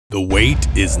The wait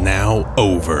is now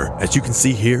over. As you can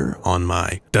see here on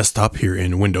my desktop here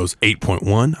in Windows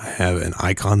 8.1, I have an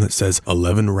icon that says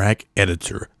 11 Rack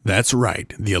Editor. That's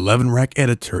right, the 11 Rack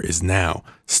Editor is now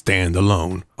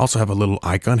standalone. Also have a little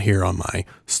icon here on my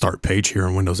start page here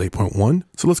in Windows 8.1.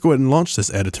 So let's go ahead and launch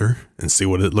this editor and see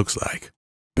what it looks like.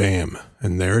 Bam,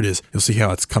 and there it is. You'll see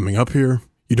how it's coming up here.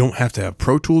 You don't have to have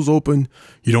Pro Tools open.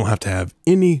 You don't have to have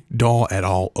any DAW at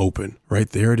all open. Right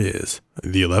there it is.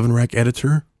 The 11 Rack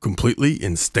Editor, completely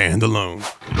in standalone.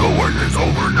 The wait is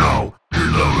over now.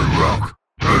 11 Rack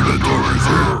Editor is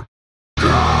here. Get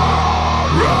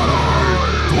ready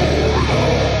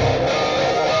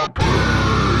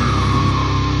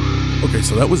for Okay,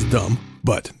 so that was dumb,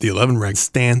 but the 11 Rack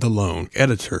Standalone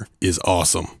Editor is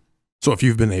awesome. So if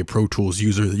you've been a Pro Tools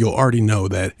user, you'll already know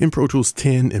that in Pro Tools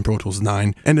 10, in Pro Tools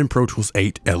 9, and in Pro Tools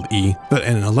 8 LE, that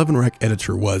an 11 Rack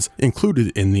Editor was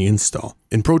included in the install.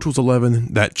 In Pro Tools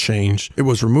 11, that changed. It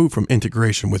was removed from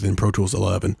integration within Pro Tools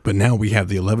 11, but now we have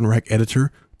the 11 Rack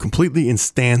Editor completely in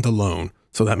standalone.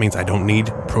 So that means I don't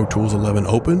need Pro Tools 11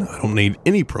 open. I don't need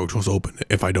any Pro Tools open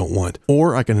if I don't want.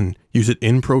 Or I can use it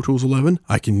in Pro Tools 11.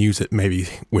 I can use it maybe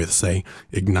with, say,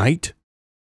 Ignite.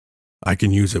 I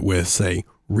can use it with, say,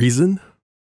 Reason,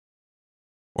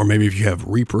 or maybe if you have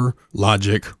Reaper,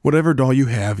 Logic, whatever DAW you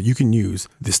have, you can use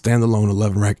the standalone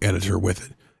 11 Rack Editor with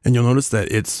it. And you'll notice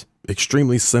that it's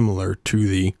extremely similar to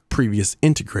the previous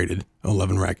integrated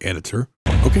 11 Rack Editor.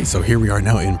 Okay, so here we are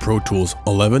now in Pro Tools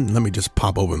 11. Let me just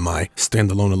pop open my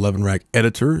standalone 11 Rack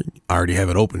Editor. I already have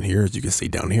it open here, as you can see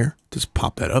down here. Just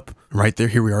pop that up. Right there,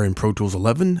 here we are in Pro Tools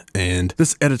 11, and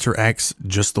this editor acts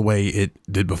just the way it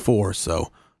did before,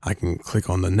 so I can click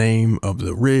on the name of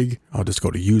the rig. I'll just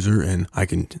go to user and I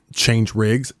can change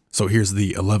rigs. So here's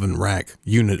the 11 rack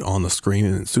unit on the screen.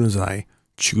 And as soon as I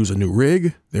choose a new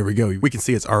rig, there we go. We can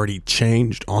see it's already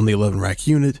changed on the 11 rack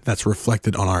unit. That's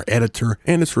reflected on our editor,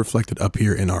 and it's reflected up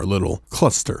here in our little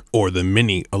cluster, or the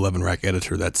mini 11 rack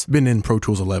editor that's been in Pro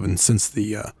Tools 11 since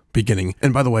the beginning.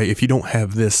 And by the way, if you don't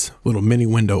have this little mini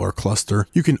window or cluster,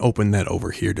 you can open that over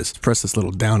here. Just press this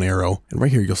little down arrow, and right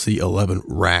here you'll see 11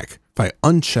 rack. If I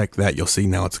uncheck that, you'll see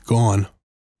now it's gone.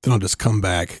 Then I'll just come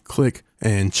back, click,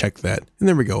 and check that. And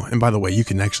there we go. And by the way, you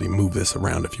can actually move this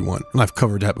around if you want. And I've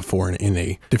covered that before in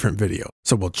a different video.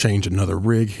 So we'll change another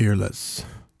rig here. Let's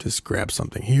just grab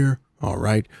something here. All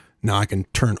right. Now I can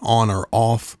turn on or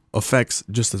off effects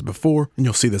just as before. And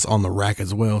you'll see this on the rack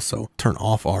as well. So turn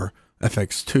off our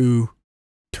FX2,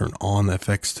 turn on the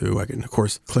FX2. I can, of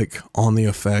course, click on the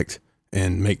effect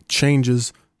and make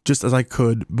changes just as I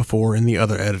could before in the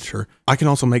other editor. I can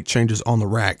also make changes on the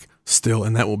rack still,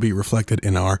 and that will be reflected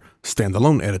in our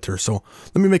standalone editor. So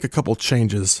let me make a couple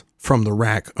changes from the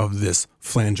rack of this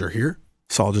flanger here.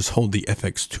 So I'll just hold the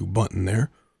FX2 button there.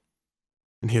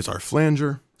 And here's our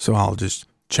flanger. So I'll just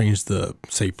change the,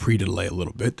 say, pre-delay a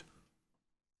little bit.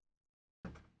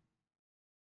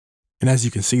 And as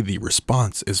you can see, the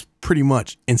response is pretty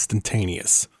much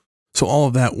instantaneous. So all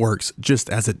of that works just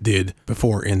as it did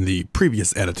before in the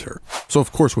previous editor. So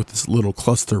of course with this little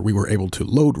cluster we were able to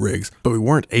load rigs, but we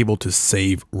weren't able to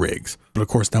save rigs. But of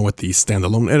course now with the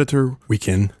standalone editor we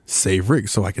can save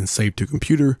rigs. So I can save to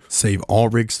computer, save all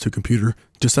rigs to computer,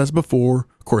 just as before.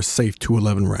 Of course save to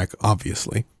 11 rack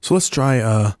obviously. So let's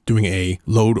try doing a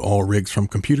load all rigs from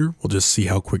computer. We'll just see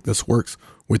how quick this works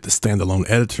with the standalone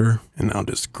editor. And I'll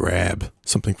just grab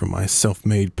something from my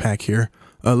self-made pack here.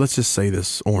 Let's just say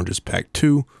this orange is pack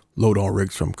 2, load all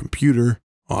rigs from computer.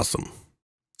 Awesome.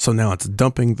 So now it's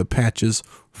dumping the patches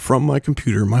from my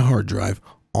computer, my hard drive,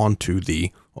 onto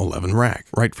the 11 rack,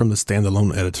 right from the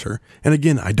standalone editor. And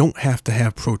again, I don't have to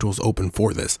have Pro Tools open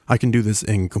for this. I can do this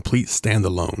in complete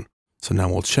standalone. So now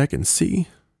we'll check and see.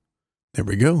 There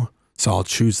we go. So I'll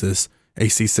choose this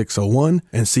AC601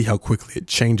 and see how quickly it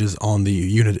changes on the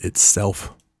unit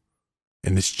itself.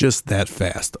 And it's just that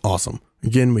fast. Awesome.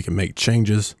 Again, we can make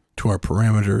changes to our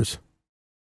parameters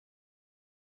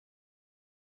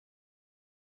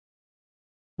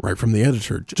right from the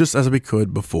editor, just as we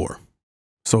could before.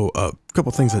 So a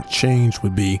couple things that change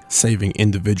would be saving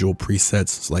individual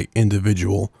presets, like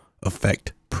individual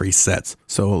effect presets.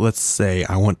 So let's say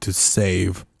I want to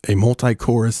save a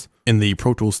multi-chorus. In the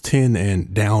Pro Tools 10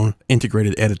 and down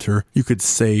integrated editor, you could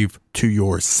save to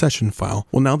your session file.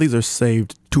 Well, now these are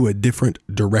saved to a different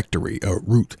directory, a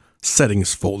root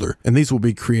settings folder, and these will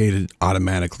be created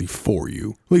automatically for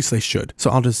you. At least they should.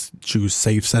 So I'll just choose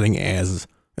save setting as,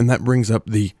 and that brings up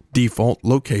the default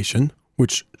location,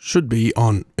 which should be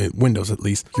on Windows at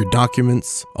least, your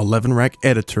documents, 11 rack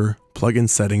editor, plugin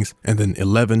settings, and then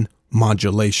 11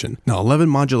 modulation. Now 11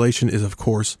 modulation is of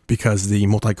course because the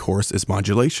multi-chorus is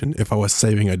modulation. If I was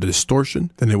saving a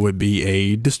distortion, then it would be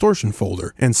a distortion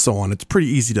folder and so on. It's pretty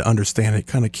easy to understand. It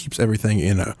kind of keeps everything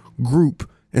in a group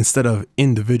instead of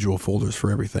individual folders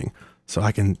for everything. So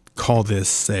I can call this,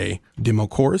 say, demo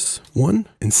chorus 1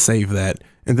 and save that.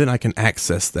 And then I can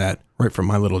access that right from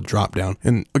my little drop down.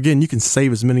 And again, you can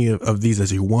save as many of these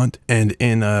as you want. And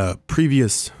in a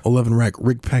previous 11 rack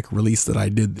rig pack release that I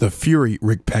did, the Fury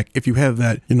rig pack, if you have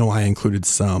that, you know, I included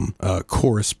some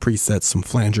chorus presets, some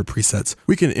flanger presets.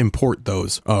 We can import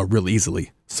those real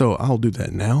easily. So I'll do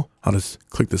that now. I'll just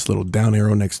click this little down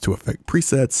arrow next to effect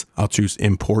presets. I'll choose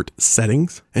import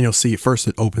settings, and you'll see first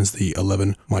it opens the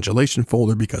 11 modulation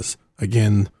folder because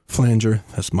again, flanger,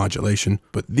 that's modulation,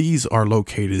 but these are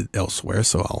located elsewhere.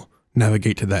 So I'll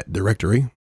navigate to that directory.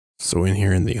 So in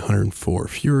here in the 104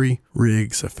 Fury,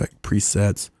 rigs, effect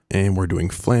presets, and we're doing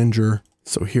flanger.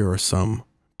 So here are some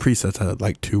presets I'd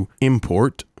like to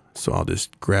import. So I'll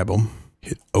just grab them,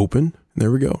 hit open.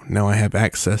 There we go. Now I have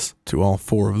access to all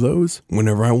 4 of those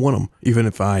whenever I want them. Even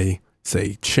if I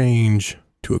say change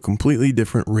to a completely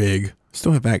different rig,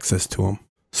 still have access to them.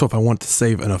 So if I want to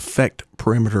save an effect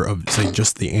parameter of say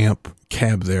just the amp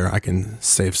cab there, I can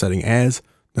save setting as.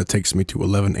 That takes me to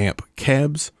 11 amp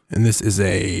cabs. And this is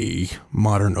a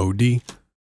modern OD.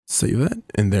 Save that.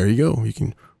 And there you go. You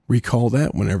can recall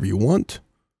that whenever you want.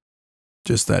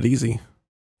 Just that easy.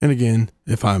 And again,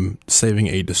 if I'm saving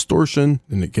a distortion,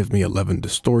 then it gives me 11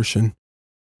 distortion.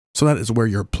 So that is where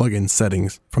your plugin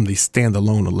settings from the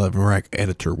Standalone 11 Rack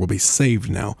Editor will be saved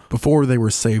now. Before they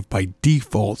were saved by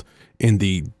default in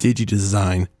the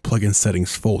DigiDesign plugin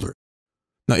settings folder.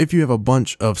 Now, if you have a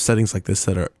bunch of settings like this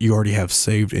that you already have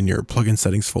saved in your plugin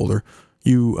settings folder,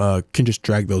 you can just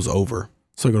drag those over.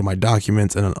 So I go to my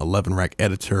documents and an 11 Rack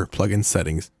Editor plugin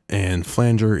settings, and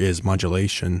flanger is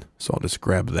modulation. So I'll just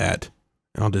grab that.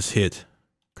 And I'll just hit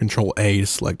Control A to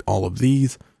select all of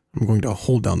these. I'm going to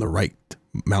hold down the right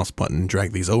mouse button and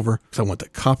drag these over because I want to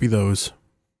copy those.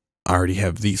 I already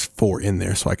have these 4 in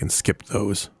there, so I can skip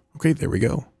those. Okay, there we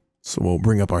go. So we'll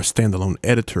bring up our Standalone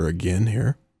Editor again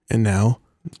here. And now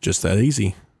it's just that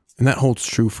easy. And that holds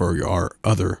true for our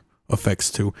other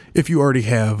effects too. If you already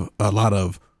have a lot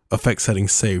of effect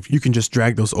settings saved, you can just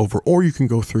drag those over, or you can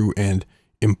go through and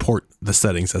import the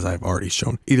settings as I've already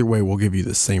shown. Either way will give you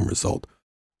the same result.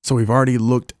 So we've already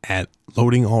looked at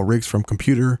loading all rigs from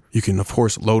computer. You can of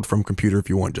course load from computer if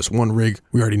you want just one rig.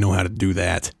 We already know how to do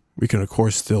that. We can of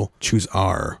course still choose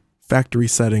our factory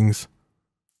settings.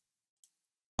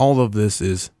 All of this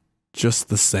is just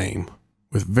the same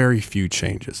with very few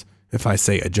changes. If I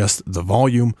say adjust the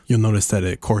volume, you'll notice that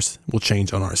it of course will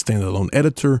change on our Standalone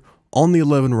Editor, on the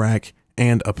 11 rack,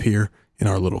 and up here in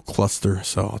our little cluster.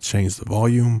 So I'll change the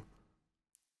volume.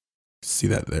 See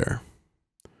that there.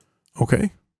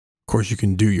 Okay. Of course, you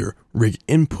can do your rig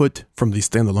input from the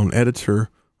Standalone Editor,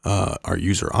 our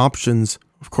user options.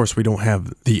 Of course, we don't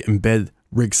have the embed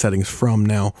rig settings from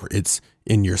now. It's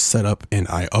in your setup and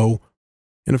IO.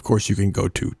 And of course, you can go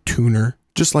to tuner,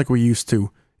 just like we used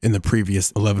to in the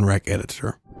previous 11 Rack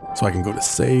Editor. So I can go to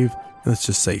save, and let's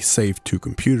just say save to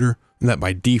computer. And that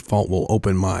by default will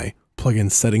open my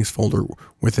plugin settings folder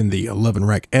within the 11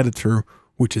 Rack Editor,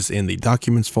 which is in the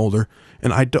documents folder.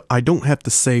 And I don't have to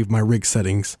save my rig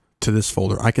settings to this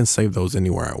folder. I can save those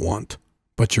anywhere I want.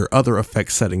 But your other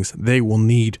effect settings, they will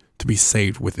need to be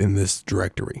saved within this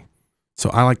directory.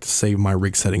 So I like to save my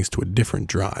rig settings to a different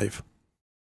drive.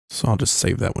 So I'll just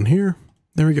save that one here.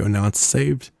 There we go. Now it's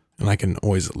saved, and I can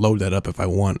always load that up if I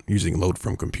want using load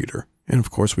from computer. And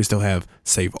of course, we still have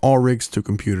save all rigs to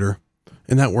computer,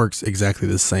 and that works exactly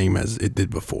the same as it did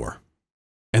before.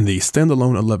 And the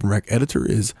Standalone 11 Rack Editor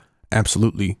is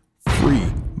absolutely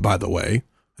free, by the way.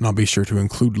 And I'll be sure to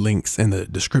include links in the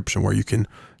description where you can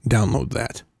download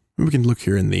that. And we can look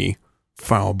here in the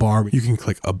file bar. You can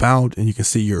click about and you can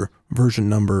see your version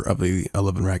number of the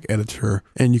 11 Rack Editor.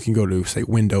 And you can go to say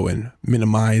window and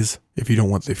minimize if you don't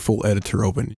want the full editor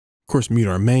open. Of course, mute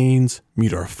our mains,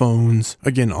 mute our phones.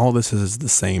 Again, all this is the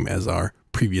same as our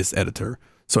previous editor.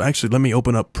 So actually, let me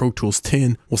open up Pro Tools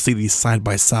 10. We'll see these side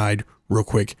by side real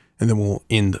quick, and then we'll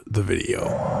end the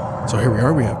video. So here we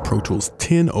are. We have Pro Tools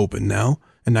 10 open now.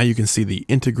 And now you can see the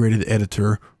integrated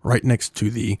editor right next to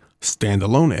the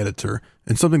Standalone Editor.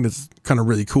 And something that's kind of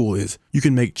really cool is you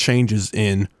can make changes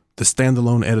in the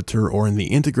Standalone Editor or in the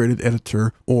integrated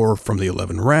editor or from the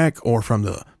 11 rack or from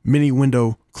the mini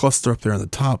window cluster up there on the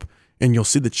top. And you'll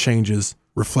see the changes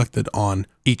reflected on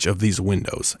each of these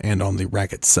windows and on the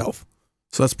rack itself.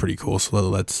 So that's pretty cool. So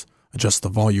let's adjust the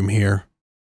volume here.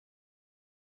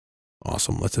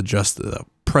 Awesome. Let's adjust the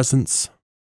presence.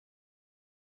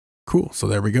 Cool. So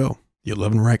there we go. The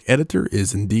 11 Rack Editor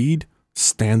is indeed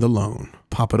standalone.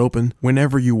 Pop it open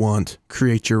whenever you want,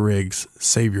 create your rigs,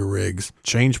 save your rigs,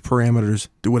 change parameters,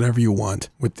 do whatever you want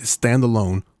with the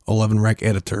standalone 11 Rack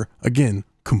Editor. Again,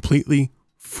 completely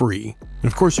free. And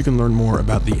of course, you can learn more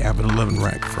about the Avid 11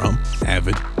 Rack from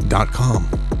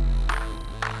avid.com.